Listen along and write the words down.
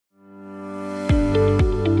Good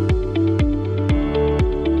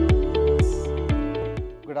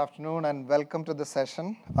afternoon and welcome to the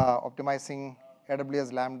session, Optimizing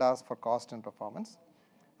AWS Lambdas for Cost and Performance.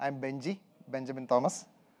 I'm Benjamin Thomas.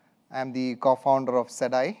 I'm the co-founder of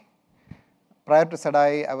SEDI. Prior to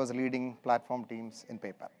SEDI, I was leading platform teams in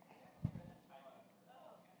PayPal.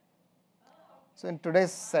 So in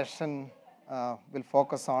today's session, we'll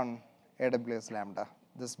focus on AWS Lambda.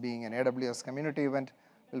 This being an AWS community event,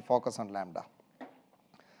 we'll focus on Lambda.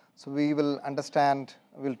 So we will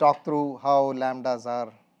we'll talk through how Lambdas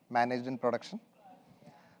are managed in production.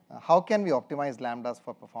 How can we optimize Lambdas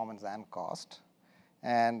for performance and cost?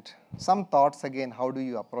 And some thoughts again, how do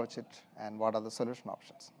you approach it and what are the solution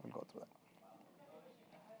options? We'll go through that.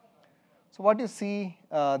 So what you see,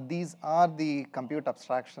 these are the compute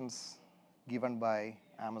abstractions given by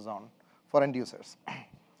Amazon for end users.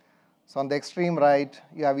 So on the extreme right,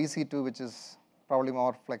 you have EC2, which is probably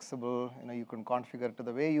more flexible. You can configure it to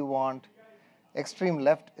the way you want. Extreme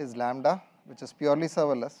left is Lambda, which is purely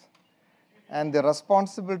serverless. And the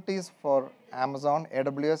responsibilities for Amazon,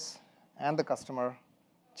 AWS, and the customer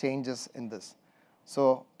changes in this.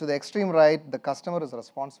 So to the extreme right, the customer is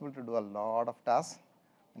responsible to do a lot of tasks.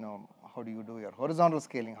 How do you do your horizontal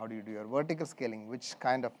scaling? How do you do your vertical scaling? Which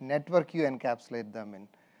kind of network you encapsulate them in?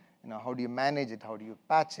 How do you manage it? How do you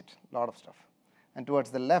patch it? A lot of stuff. And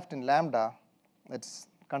towards the left in Lambda, it's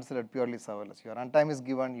considered purely serverless. Your runtime is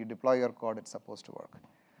given, you deploy your code, it's supposed to work.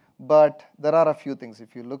 But there are a few things.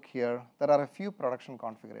 If you look here, there are a few production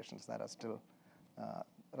configurations that are still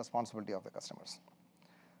responsibility of the customers.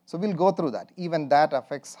 So we'll go through that. Even that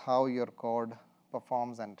affects how your code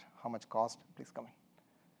performs and how much cost. Please come in.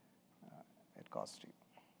 It costs you.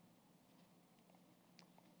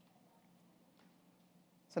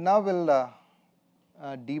 So now we'll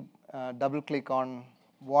double click on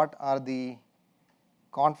what are the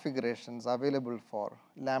configurations available for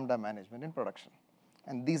Lambda management in production.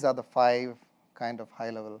 And these are the 5 kind of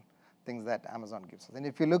high-level things that Amazon gives us. And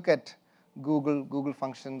if you look at Google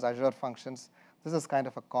functions, Azure functions, this is kind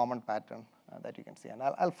of a common pattern that you can see. And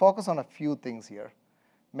I'll focus on a few things here.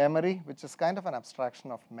 Memory, which is kind of an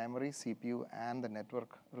abstraction of memory, CPU, and the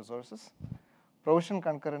network resources. Provision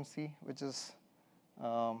concurrency, which is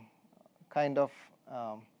kind of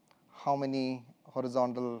how many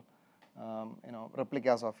horizontal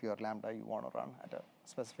replicas of your Lambda you want to run at a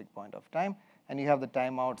specific point of time. And you have the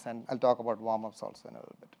timeouts, and I'll talk about warm-ups also in a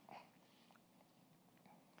little bit.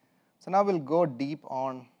 So now we'll go deep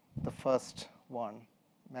on the first one,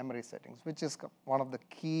 memory settings, which is one of the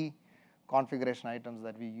key configuration items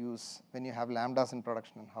that we use when you have Lambdas in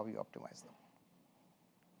production and how you optimize them.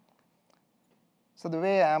 So the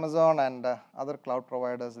way Amazon and other cloud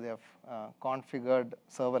providers, they have configured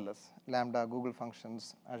serverless, Lambda, Google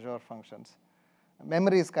functions, Azure functions.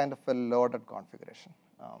 Memory is kind of a loaded configuration.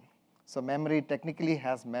 So memory technically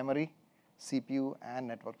has memory, CPU, and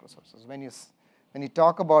network resources. When you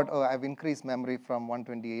talk about, oh, I've increased memory from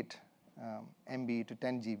 128 MB to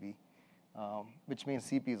 10 GB, which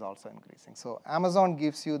means CPU is also increasing. So Amazon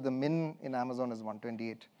gives you the min in Amazon is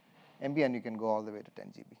 128 MB, and you can go all the way to 10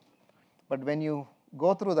 GB. But when you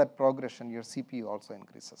go through that progression, your CPU also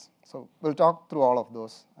increases. So we'll talk through all of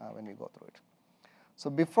those when we go through it. So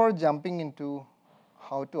before jumping into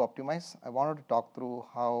how to optimize, I wanted to talk through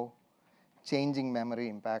how changing memory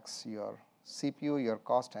impacts your CPU, your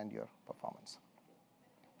cost, and your performance.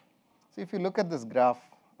 So if you look at this graph,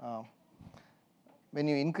 when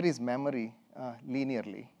you increase memory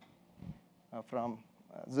linearly from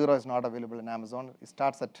 0 is not available in Amazon, it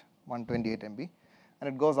starts at 128 MB, and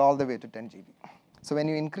it goes all the way to 10 GB. So when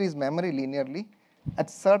you increase memory linearly, at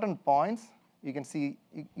certain points, you can see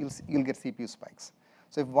you'll get CPU spikes.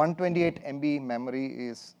 So if 128 MB memory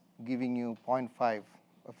is giving you 0.5,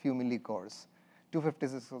 a few millicores,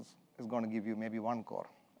 256 is going to give you maybe 1 core.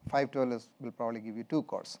 512 will probably give you 2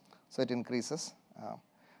 cores. So it increases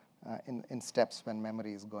in steps when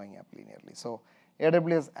memory is going up linearly. So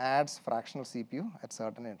AWS adds fractional CPU at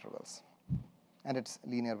certain intervals, and it's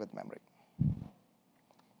linear with memory.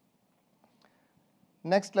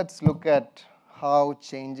 Next, let's look at how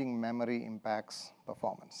changing memory impacts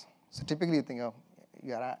performance. So typically, you think,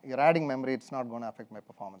 you're adding memory, it's not going to affect my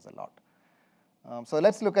performance a lot. So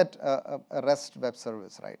let's look at a REST web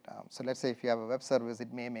service, right? So let's say if you have a web service,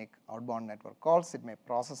 it may make outbound network calls, it may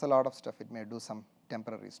process a lot of stuff, it may do some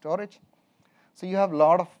temporary storage. So you have a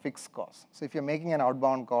lot of fixed costs. So if you're making an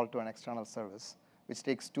outbound call to an external service, which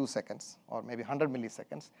takes 2 seconds or maybe 100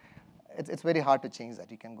 milliseconds, it's very hard to change that.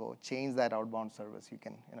 You can go change that outbound service. You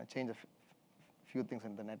can change a few things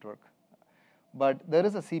in the network. But there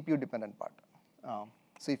is a CPU dependent part.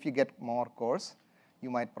 So if you get more cores, you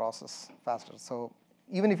might process faster. So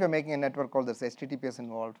even if you're making a network call, there's HTTPS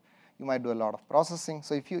involved, you might do a lot of processing.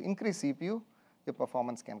 So if you increase CPU, your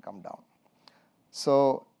performance can come down.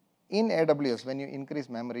 So in AWS, when you increase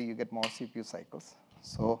memory, you get more CPU cycles.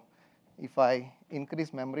 So if I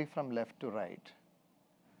increase memory from left to right,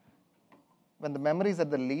 when the memory is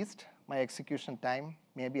at the least, my execution time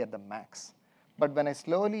may be at the max. But when I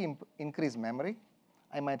slowly increase memory,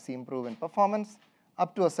 I might see improvement in performance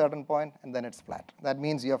up to a certain point, and then it's flat. That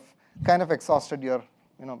means you have kind of exhausted your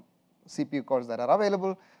CPU cores that are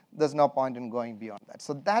available. There's no point in going beyond that.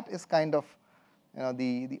 So that is kind of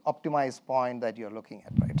the optimized point that you're looking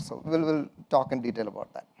at, right? So we'll talk in detail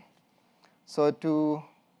about that. So to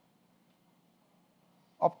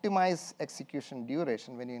optimize execution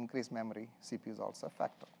duration, when you increase memory, CPU is also a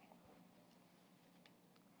factor.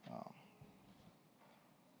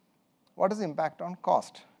 What is the impact on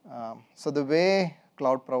cost? So the way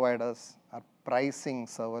cloud providers are pricing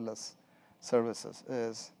serverless services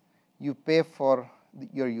is you pay for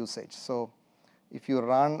your usage. So if you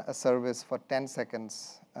run a service for 10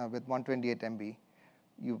 seconds with 128 MB,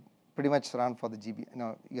 you pretty much run for the GB,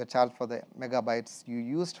 you're charged for the megabytes you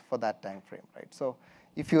used for that time frame, right? So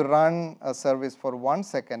if you run a service for 1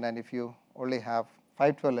 second and if you only have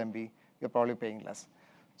 512 MB, you're probably paying less.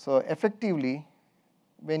 So effectively,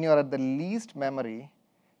 when you're at the least memory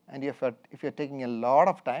and if you're taking a lot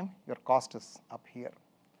of time, your cost is up here.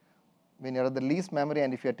 When you're at the least memory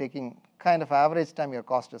and if you're taking kind of average time, your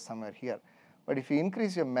cost is somewhere here. But if you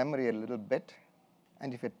increase your memory a little bit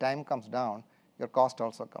and if your time comes down, your cost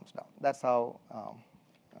also comes down. That's how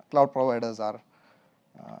cloud providers are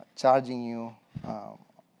charging you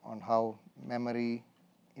on how memory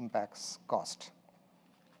impacts cost.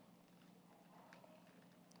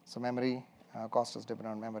 So memory cost is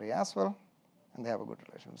dependent on memory as well, and they have a good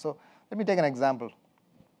relation. So let me take an example.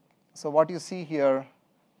 So what you see here,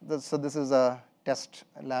 this is a test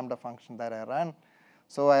Lambda function that I ran.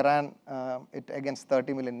 So I ran it against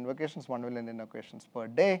 30 million invocations, 1 million invocations per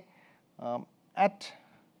day. At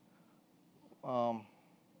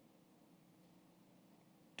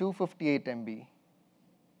 258 MB,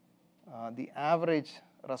 the average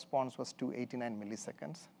response was 289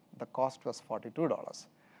 milliseconds. The cost was $42.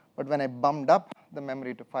 But when I bumped up the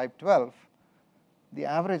memory to 512, the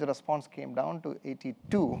average response came down to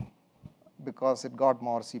 82 because it got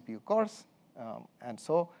more CPU cores, and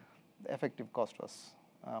so the effective cost was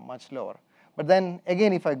much lower. But then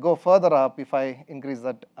again, if I go further up, if I increase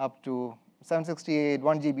that up to 768,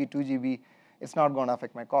 1 GB, 2 GB, it's not going to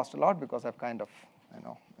affect my cost a lot because I've kind of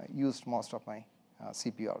used most of my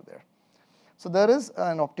CPU out there. So there is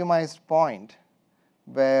an optimized point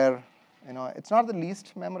where it's not the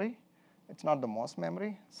least memory, it's not the most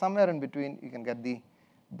memory. Somewhere in between, you can get the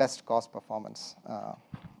best cost performance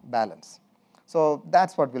balance. So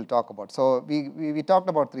that's what we'll talk about. So we talked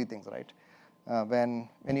about 3 things, right? When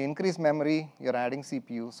you increase memory, you're adding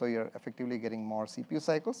CPU, so you're effectively getting more CPU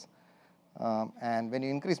cycles. And when you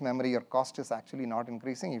increase memory, your cost is actually not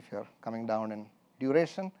increasing. If you're coming down in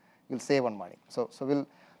duration, you'll save on money. So we'll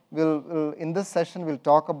in this session, we'll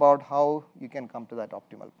talk about how you can come to that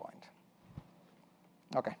optimal point.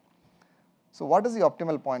 Okay. So what is the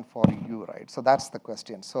optimal point for you, right? So that's the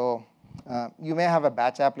question. So you may have a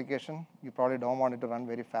batch application. You probably don't want it to run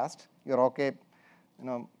very fast. You're okay,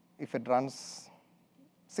 if it runs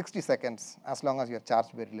 60 seconds, as long as you're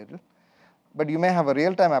charged very little. But you may have a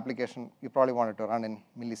real-time application. You probably want it to run in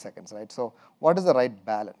milliseconds, right? So what is the right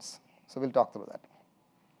balance? So we'll talk through that.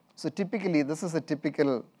 So typically, this is a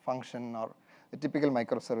typical function or a typical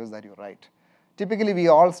microservice that you write. Typically, we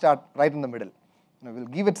all start right in the middle. We'll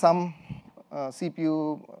give it some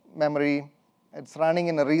CPU memory. It's running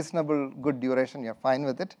in a reasonable good duration. You're fine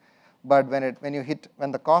with it. But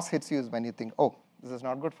when the cost hits you is when you think, oh, this is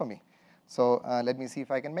not good for me. So let me see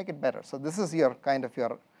if I can make it better. So this is your kind of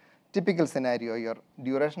your typical scenario. Your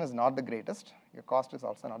duration is not the greatest. Your cost is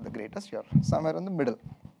also not the greatest. You're somewhere in the middle.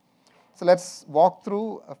 So let's walk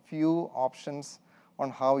through a few options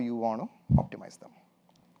on how you want to optimize them.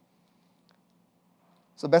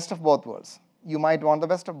 So best of both worlds. You might want the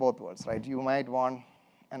best of both worlds, right? You might want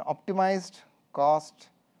an optimized cost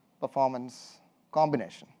performance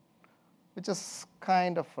combination, which is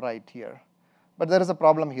kind of right here. But there is a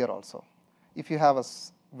problem here also. If you have a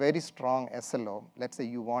very strong SLO, let's say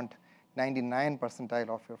you want 99 percentile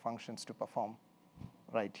of your functions to perform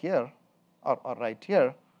right here or right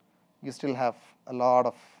here, you still have a lot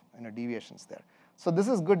of deviations there. So this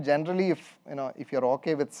is good generally if you're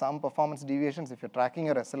okay with some performance deviations. If you're tracking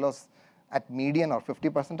your SLOs at median or 50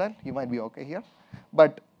 percentile, you might be okay here.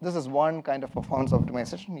 But this is one kind of performance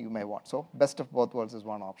optimization you may want. So best of both worlds is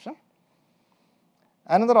one option.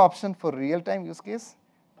 Another option for real-time use case,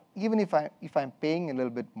 even if I'm paying a little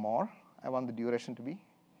bit more, I want the duration to be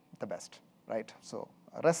the best, right? So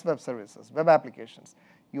REST web services, web applications,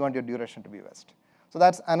 you want your duration to be best. So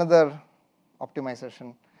that's another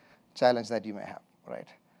optimization challenge that you may have, right?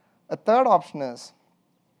 A third option is,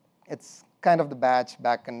 it's kind of the batch,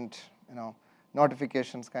 backend,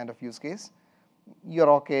 notifications kind of use case. You're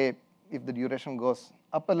okay if the duration goes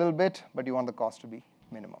up a little bit, but you want the cost to be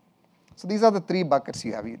minimum. So these are the three buckets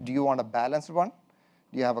you have. Do you want a balanced one?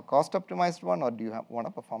 Do you have a cost optimized one, or do you want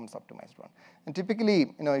a performance optimized one? And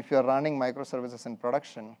typically, if you're running microservices in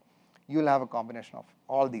production, you'll have a combination of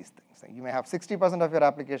all these things. You may have 60% of your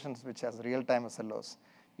applications which has real-time SLOs.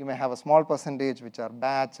 You may have a small percentage which are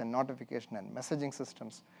batch and notification and messaging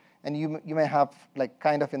systems. And you may have like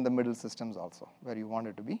kind of in the middle systems also, where you want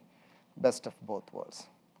it to be best of both worlds.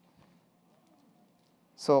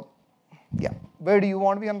 So yeah, where do you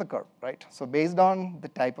want to be on the curve, right? So based on the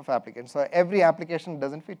type of application. So every application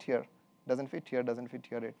doesn't fit here, doesn't fit here, doesn't fit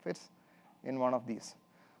here. It fits in one of these.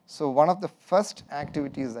 So one of the first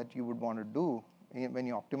activities that you would want to do when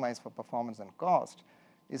you optimize for performance and cost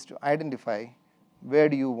is to identify where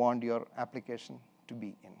do you want your application to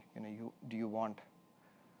be in. Do you want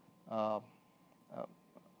a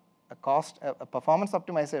performance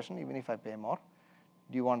optimization, even if I pay more?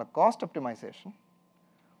 Do you want a cost optimization,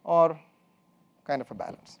 or kind of a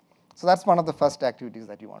balance? So that's one of the first activities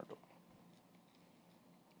that you want to do.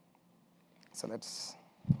 So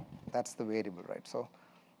that's the variable, right?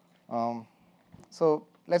 So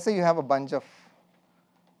let's say you have a bunch of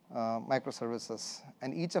microservices,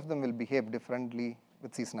 and each of them will behave differently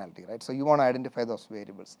with seasonality, right? So you want to identify those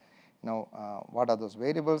variables. What are those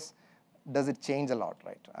variables? Does it change a lot,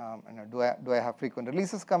 right? Do I have frequent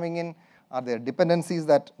releases coming in? Are there dependencies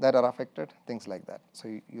that are affected? Things like that. So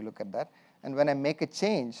you look at that. And when I make a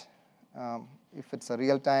change, if it's a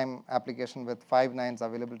real-time application with 5 nines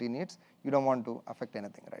availability needs, you don't want to affect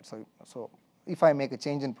anything, right? So if I make a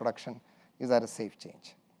change in production, is that a safe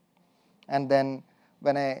change? And then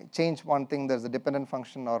when I change one thing, there's a dependent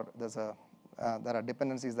function, or there are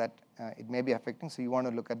dependencies that it may be affecting. So you want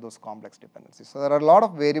to look at those complex dependencies. So there are a lot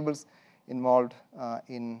of variables involved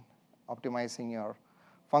in optimizing your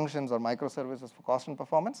functions or microservices for cost and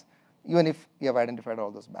performance, even if you have identified all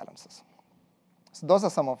those balances. So those are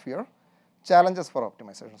some of your challenges for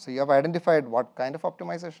optimization. So you have identified what kind of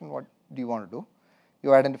optimization, what do you want to do.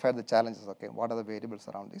 You identified the challenges, okay, what are the variables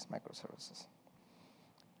around these microservices.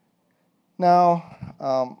 Now,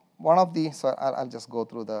 so I'll just go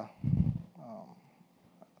through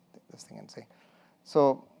this thing and say.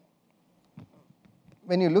 So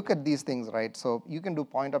when you look at these things, right, so you can do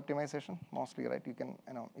point optimization mostly, right? You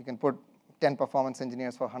can put 10 performance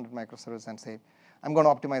engineers for 100 microservices and say, I'm going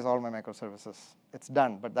to optimize all my microservices. It's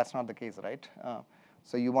done, but that's not the case, right?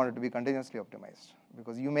 So you want it to be continuously optimized,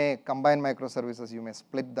 because you may combine microservices, you may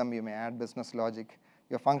split them, you may add business logic.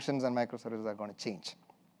 Your functions and microservices are going to change.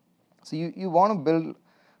 So you want to build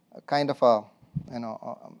a kind of a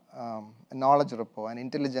knowledge repo and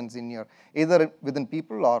intelligence in your, either within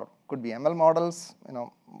people or could be ML models,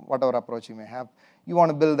 whatever approach you may have. You want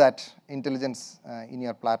to build that intelligence in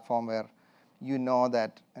your platform where you know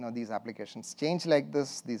that these applications change like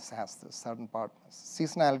this has this certain part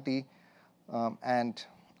seasonality, and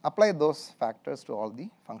apply those factors to all the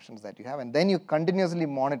functions that you have. And then you continuously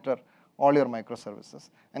monitor all your microservices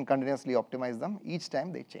and continuously optimize them each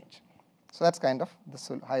time they change. So that's kind of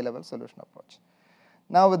the high-level solution approach.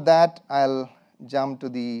 Now with that, I'll jump to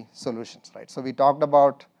the solutions, right? So we talked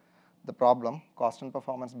about the problem, cost and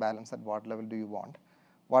performance balance, at what level do you want?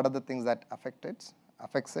 What are the things that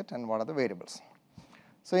affects it, and what are the variables?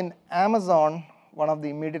 So in Amazon, one of the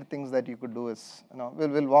immediate things that you could do is,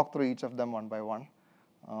 we'll walk through each of them one by one.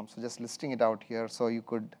 So just listing it out here. So you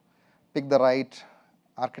could pick the right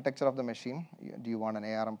architecture of the machine. Do you want an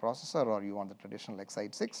ARM processor, or you want the traditional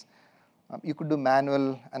x86? You could do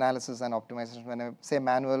manual analysis and optimization. When I say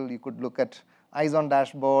manual, you could look at eyes on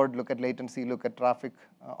dashboard, look at latency, look at traffic,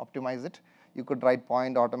 optimize it. You could write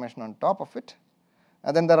point automation on top of it.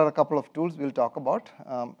 And then there are a couple of tools we'll talk about.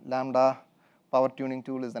 Lambda power tuning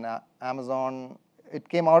tool is an Amazon. It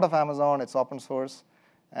came out of Amazon. It's open source.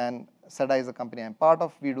 And SEDA is a company I'm part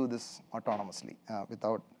of. We do this autonomously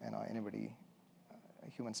without anybody,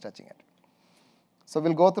 humans touching it. So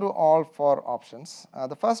we'll go through all 4 options.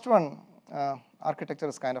 The first one, architecture,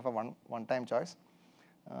 is kind of a one-time choice.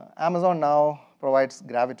 Amazon now provides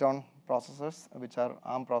Graviton processors, which are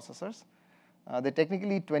ARM processors. They're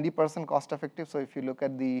technically 20% cost effective. So if you look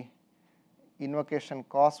at the invocation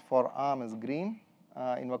cost for ARM is green,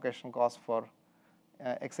 invocation cost for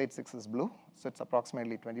x86 is blue. So it's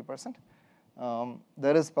approximately 20%.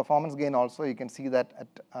 There is performance gain also. You can see that at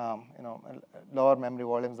lower memory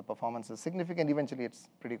volumes, the performance is significant. Eventually, it's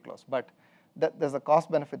pretty close. But there's a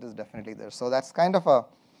cost benefit is definitely there. So that's kind of a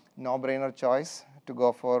no-brainer choice to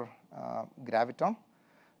go for Graviton.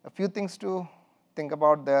 A few things to think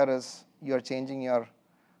about there is you're changing your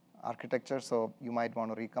architecture, so you might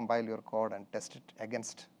want to recompile your code and test it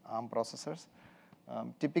against ARM processors.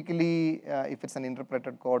 Typically, if it's an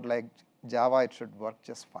interpreted code like Java, it should work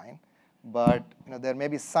just fine. But there may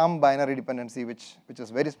be some binary dependency which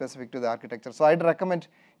is very specific to the architecture. So I'd recommend,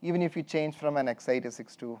 even if you change from an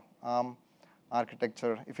x86 to ARM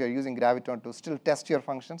architecture, if you're using Graviton, to still test your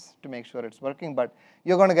functions to make sure it's working. But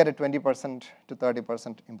you're going to get a 20% to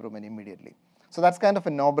 30% improvement immediately. So that's kind of a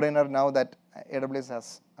no-brainer now that AWS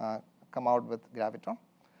has come out with Graviton.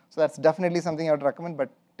 So that's definitely something I would recommend, but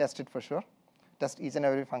test it for sure. Test each and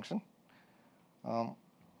every function.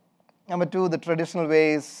 Number two, the traditional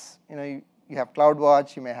ways, you have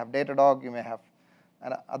CloudWatch, you may have Datadog, you may have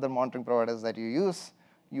other monitoring providers that you use.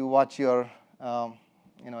 You watch your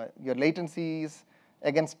latencies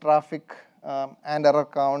against traffic and error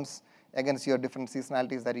counts against your different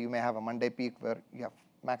seasonalities that you may have a Monday peak where you have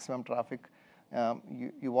maximum traffic.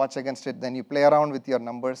 You watch against it, then you play around with your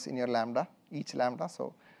numbers in your Lambda, each Lambda.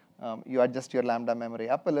 So you adjust your Lambda memory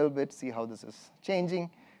up a little bit, see how this is changing,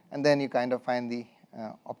 and then you kind of find the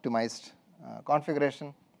optimized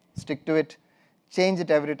configuration, stick to it, change it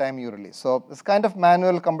every time you release. So it's kind of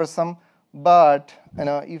manual, cumbersome, but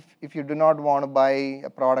if you do not want to buy a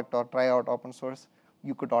product or try out open source,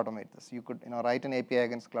 you could automate this. You could write an API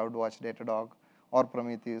against CloudWatch, Datadog, or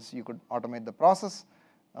Prometheus. You could automate the process.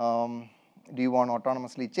 Do you want to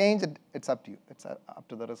autonomously change it? It's up to you. It's up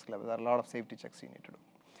to the risk level. There are a lot of safety checks you need to do.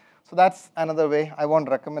 So that's another way. I won't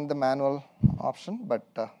recommend the manual option, but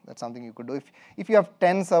that's something you could do. If you have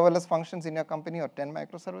 10 serverless functions in your company or 10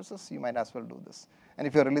 microservices, you might as well do this. And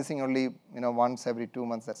if you're releasing only once every 2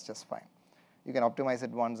 months, that's just fine. You can optimize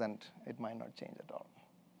it once, and it might not change at all.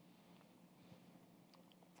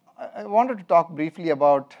 I wanted to talk briefly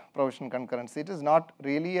about provision concurrency. It is not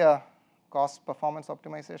really a cost performance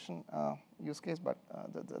optimization use case, but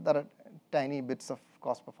there are tiny bits of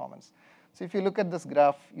cost performance. So if you look at this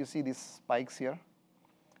graph, you see these spikes here.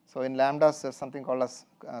 So in Lambdas, there's something called as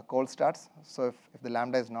cold starts. So if the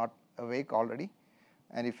Lambda is not awake already,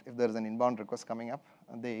 and if there's an inbound request coming up,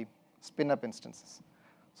 they spin up instances.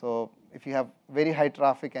 So if you have very high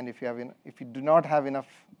traffic, and if you do not have enough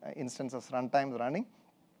instances runtimes running,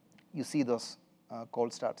 you see those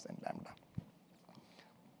cold starts in Lambda.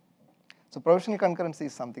 So provisional concurrency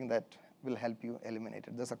is something that will help you eliminate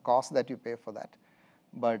it. There's a cost that you pay for that,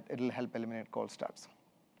 but it will help eliminate cold starts.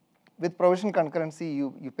 With provisional concurrency,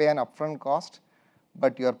 you pay an upfront cost,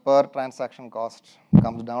 but your per transaction cost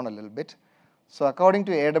comes down a little bit. So according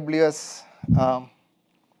to AWS,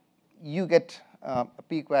 you get a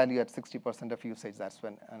peak value at 60% of usage. That's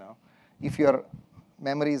when, if your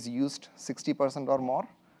memory is used 60% or more,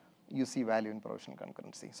 you see value in provisional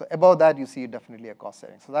concurrency. So above that, you see definitely a cost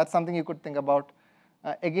saving. So that's something you could think about.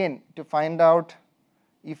 Again, to find out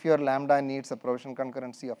if your Lambda needs a provisional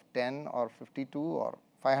concurrency of 10 or 52 or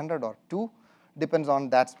 500 or 2, depends on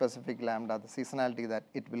that specific Lambda, the seasonality that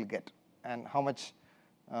it will get, and how much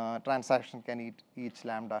transaction can each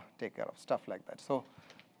Lambda take care of, stuff like that. So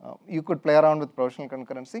you could play around with provisional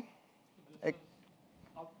concurrency.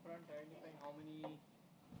 Upfront identifying how many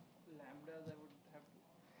Lambdas I would have to.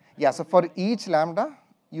 Yeah, so for each Lambda,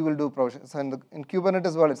 you will do provision. So in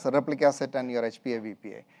Kubernetes world, it's a replica set and your HPA,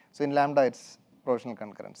 VPA. So in Lambda, it's provisional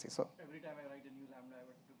concurrency. So every time I write a new Lambda, I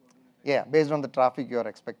would have to go do it. Yeah, based on the traffic you are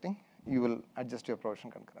expecting, you will adjust your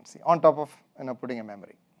provisional concurrency on top of putting a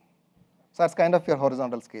memory. So that's kind of your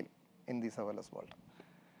horizontal scale in the serverless world.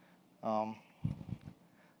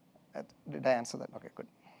 Did I answer that? Okay, good.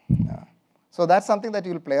 So that's something that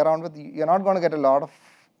you will play around with. You're not going to get a lot of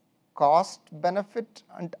cost benefit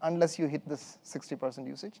unless you hit this 60%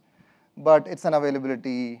 usage. But it's an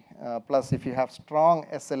availability. Plus, if you have strong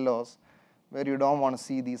SLOs where you don't want to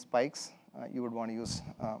see these spikes, you would want to use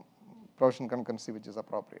provisional concurrency, which is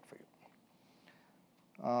appropriate for you.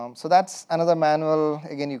 So that's another manual.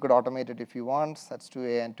 Again, you could automate it if you want. That's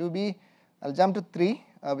 2A and 2B. I'll jump to 3,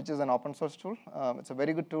 which is an open source tool. It's a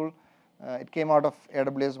very good tool. It came out of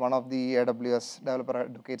AWS. One of the AWS developer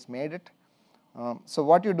advocates made it. So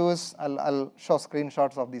what you do is, I'll show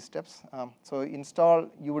screenshots of these steps. So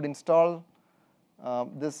you would install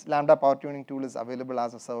this Lambda power tuning tool is available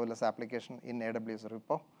as a serverless application in AWS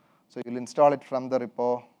repo. So you'll install it from the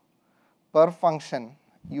repo. Per function,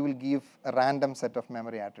 you will give a random set of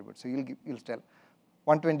memory attributes. So you'll tell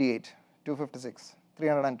 128, 256,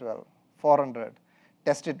 312, 400,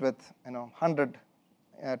 test it with 100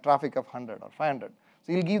 traffic of 100 or 500.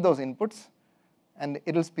 So you'll give those inputs, and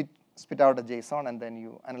it'll spit out a JSON, and then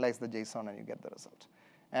you analyze the JSON and you get the result.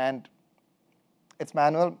 And it's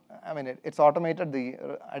manual. I mean, it's automated. The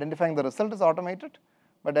identifying the result is automated,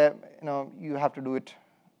 but you have to do it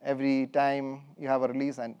every time you have a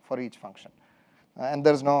release and for each function. And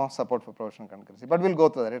there's no support for provisional concurrency, but we'll go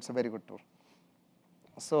through that. It's a very good tool.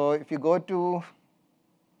 So if you go to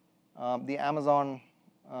the Amazon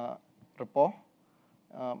repo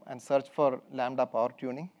and search for Lambda power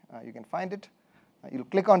tuning, you can find it. You'll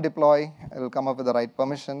click on deploy. It will come up with the right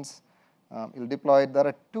permissions. You'll deploy it. There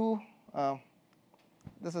are two.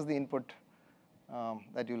 This is the input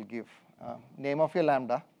that you'll give. Name of your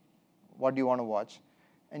Lambda, what do you want to watch,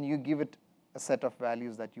 and you give it a set of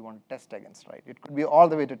values that you want to test against, right? It could be all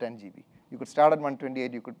the way to 10 GB. You could start at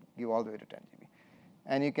 128, you could give all the way to 10 GB.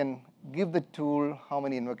 And you can give the tool how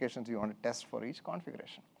many invocations you want to test for each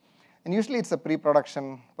configuration. And usually it's a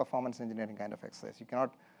pre-production performance engineering kind of exercise. You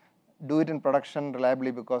cannot do it in production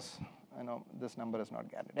reliably because this number is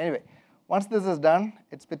not guaranteed. Anyway, once this is done,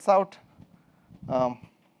 it spits out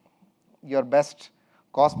your best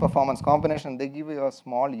cost performance combination. They give you a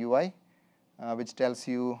small UI which tells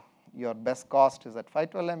you your best cost is at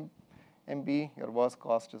 512 MB, your worst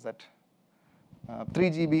cost is at 3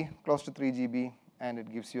 GB, close to 3 GB, and it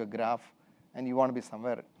gives you a graph, and you want to be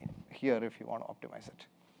somewhere here if you want to optimize it.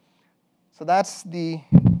 So that's the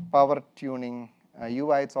power tuning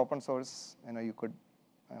UI. It's open source. You could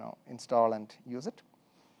install and use it.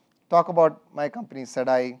 Talk about my company,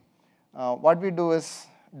 SEDI. What we do is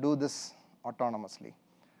do this autonomously.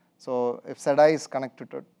 So if SEDI is connected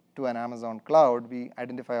to an Amazon cloud, we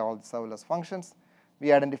identify all the serverless functions.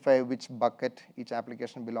 We identify which bucket each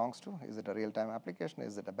application belongs to. Is it a real-time application?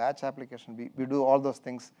 Is it a batch application? We do all those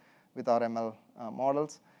things with our ML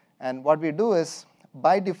models. And what we do is,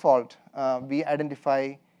 by default, we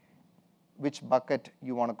identify which bucket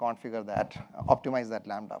you want to configure that, optimize that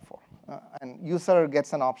Lambda for. And user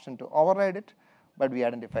gets an option to override it, but we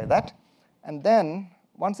identify that. And then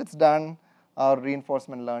once it's done, our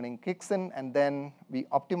reinforcement learning kicks in, and then we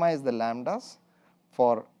optimize the Lambdas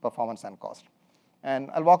for performance and cost.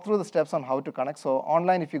 And I'll walk through the steps on how to connect. So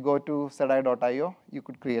online, if you go to sedi.io, you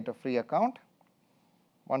could create a free account.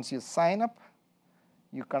 Once you sign up,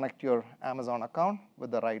 you connect your Amazon account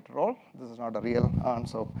with the right role. This is not a real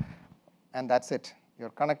and that's it. You're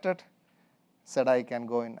connected. SEDI can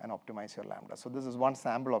go in and optimize your Lambda. So this is one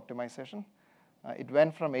sample optimization. It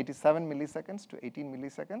went from 87 milliseconds to 18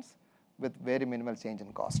 milliseconds with very minimal change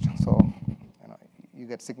in cost. So you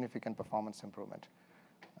get significant performance improvement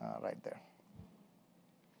right there.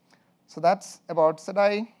 So that's about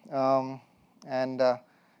SEDI. And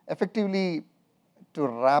effectively, to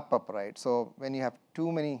wrap up, right? So when you have too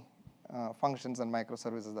many functions and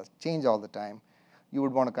microservices that change all the time, you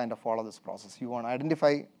would want to kind of follow this process. You want to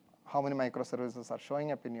identify how many microservices are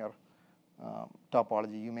showing up in your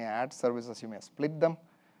topology. You may add services, you may split them.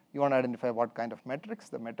 You want to identify what kind of metrics.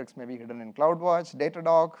 The metrics may be hidden in CloudWatch,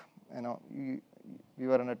 Datadog. We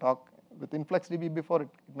were in a talk with InfluxDB before. It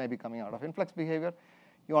may be coming out of Influx behavior.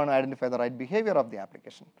 You want to identify the right behavior of the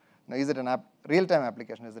application. Now, is it a real-time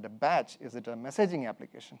application? Is it a batch? Is it a messaging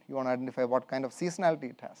application? You want to identify what kind of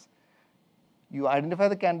seasonality it has. You identify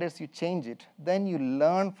the candidates, you change it, then you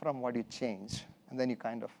learn from what you change, and then you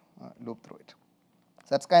kind of loop through it. So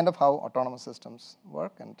that's kind of how autonomous systems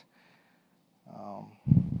work. And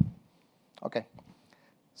okay,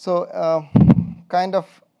 so kind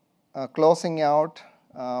of closing out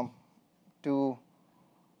to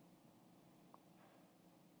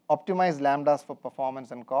optimize Lambdas for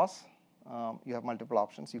performance and cost. You have multiple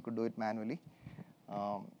options. You could do it manually.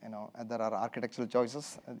 And there are architectural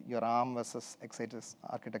choices. Your ARM versus x86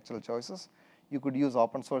 architectural choices. You could use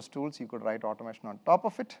open source tools. You could write automation on top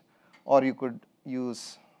of it, or you could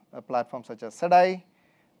use a platform such as SEDI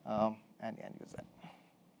and use that.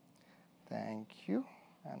 Thank you.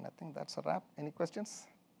 And I think that's a wrap. Any questions?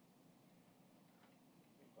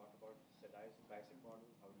 We talked about SEDI's pricing model.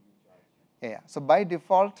 How do you charge? Yeah. So by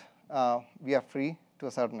default, we are free to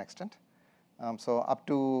a certain extent. So up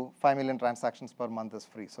to 5 million transactions per month is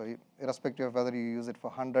free. So irrespective of whether you use it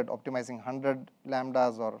for optimizing 100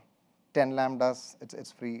 Lambdas or 10 Lambdas,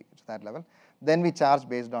 it's free to that level. Then we charge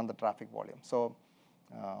based on the traffic volume. So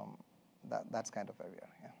that's kind of where we are.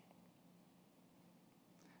 Yeah.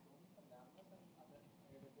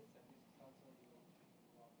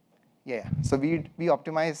 Yeah. So we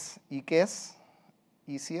optimize EKS,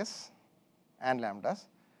 ECS, and Lambdas.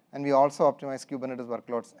 And we also optimize Kubernetes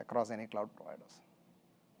workloads across any cloud providers.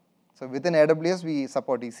 So within AWS, we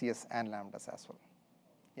support ECS and Lambdas as well.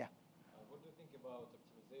 Yeah. What do you think about the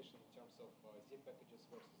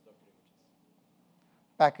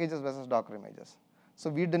packages versus Docker images. So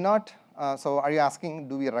we do not, so are you asking,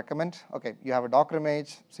 do we recommend? Okay, you have a Docker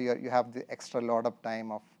image, so you have the extra load up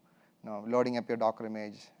time of loading up your Docker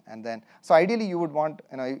image, and then, so ideally you would want,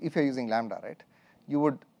 if you're using Lambda, right, you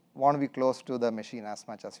would want to be close to the machine as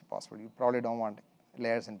much as possible. You probably don't want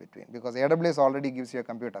layers in between, because AWS already gives you a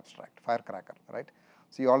compute abstract, Firecracker, right?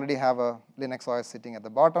 So you already have a Linux OS sitting at the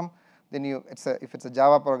bottom. Then if it's a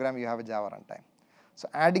Java program, you have a Java runtime. So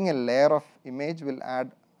adding a layer of image will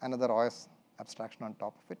add another OS abstraction on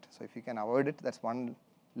top of it. So if you can avoid it, that's one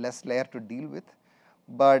less layer to deal with.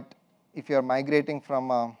 But if you're migrating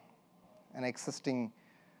from an existing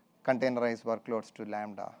containerized workloads to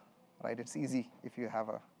Lambda, right, it's easy if you have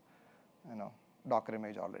a Docker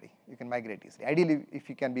image already. You can migrate easily. Ideally, if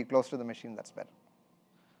you can be close to the machine, that's better.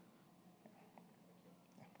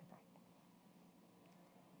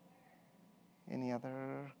 Any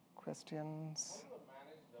other questions? How do you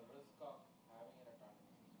manage the risk of having an autonomous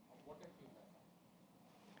system? What if you mess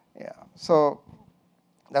up? Yeah, so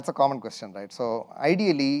that's a common question, right? So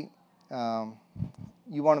ideally,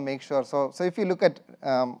 you want to make sure, so if you look at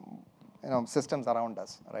systems around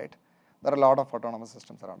us, right? There are a lot of autonomous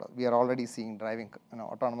systems around us. We are already seeing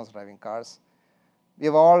autonomous driving cars. We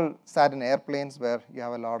have all sat in airplanes where you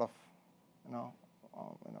have a lot of,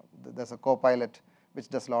 there's a co-pilot which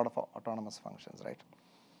does a lot of autonomous functions, right?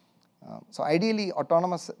 So ideally,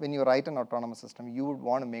 when you write an autonomous system, you would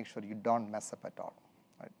want to make sure you don't mess up at all,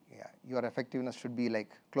 right? Yeah, your effectiveness should be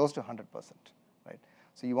like close to 100%, right?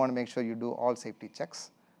 So you want to make sure you do all safety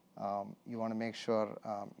checks. You want to make sure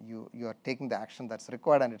you are taking the action that's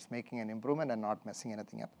required and it's making an improvement and not messing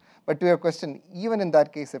anything up. But to your question, even in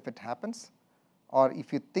that case, if it happens, or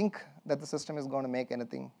if you think that the system is going to make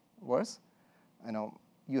anything worse,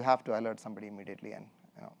 you have to alert somebody immediately and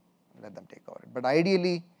let them take over it. But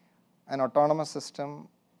ideally, an autonomous system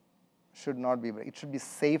should not be, it should be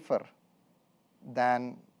safer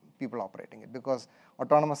than people operating it, because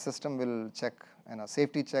autonomous system will check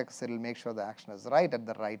safety checks. It will make sure the action is right at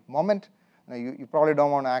the right moment. You probably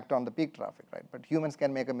don't want to act on the peak traffic, right? But humans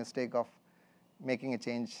can make a mistake of making a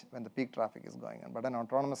change when the peak traffic is going on. But an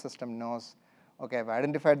autonomous system knows, okay, I've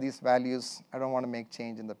identified these values. I don't want to make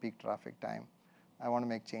change in the peak traffic time. I want to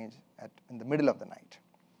make change in the middle of the night.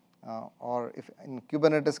 Or if in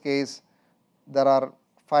Kubernetes case, there are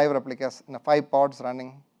 5 replicas, 5 pods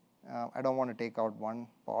running. I don't want to take out one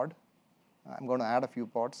pod. I'm going to add a few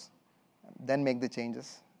pods, then make the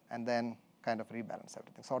changes, and then kind of rebalance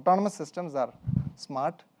everything. So autonomous systems are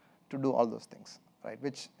smart to do all those things, right?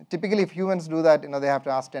 Which typically, if humans do that, they have to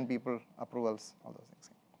ask 10 people approvals, all those things.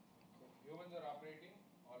 So if humans are operating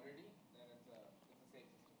already, then it's a safe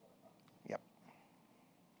system for autonomous. Yep.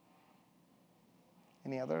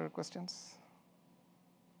 Any other questions?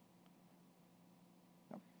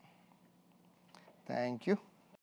 Nope. Thank you.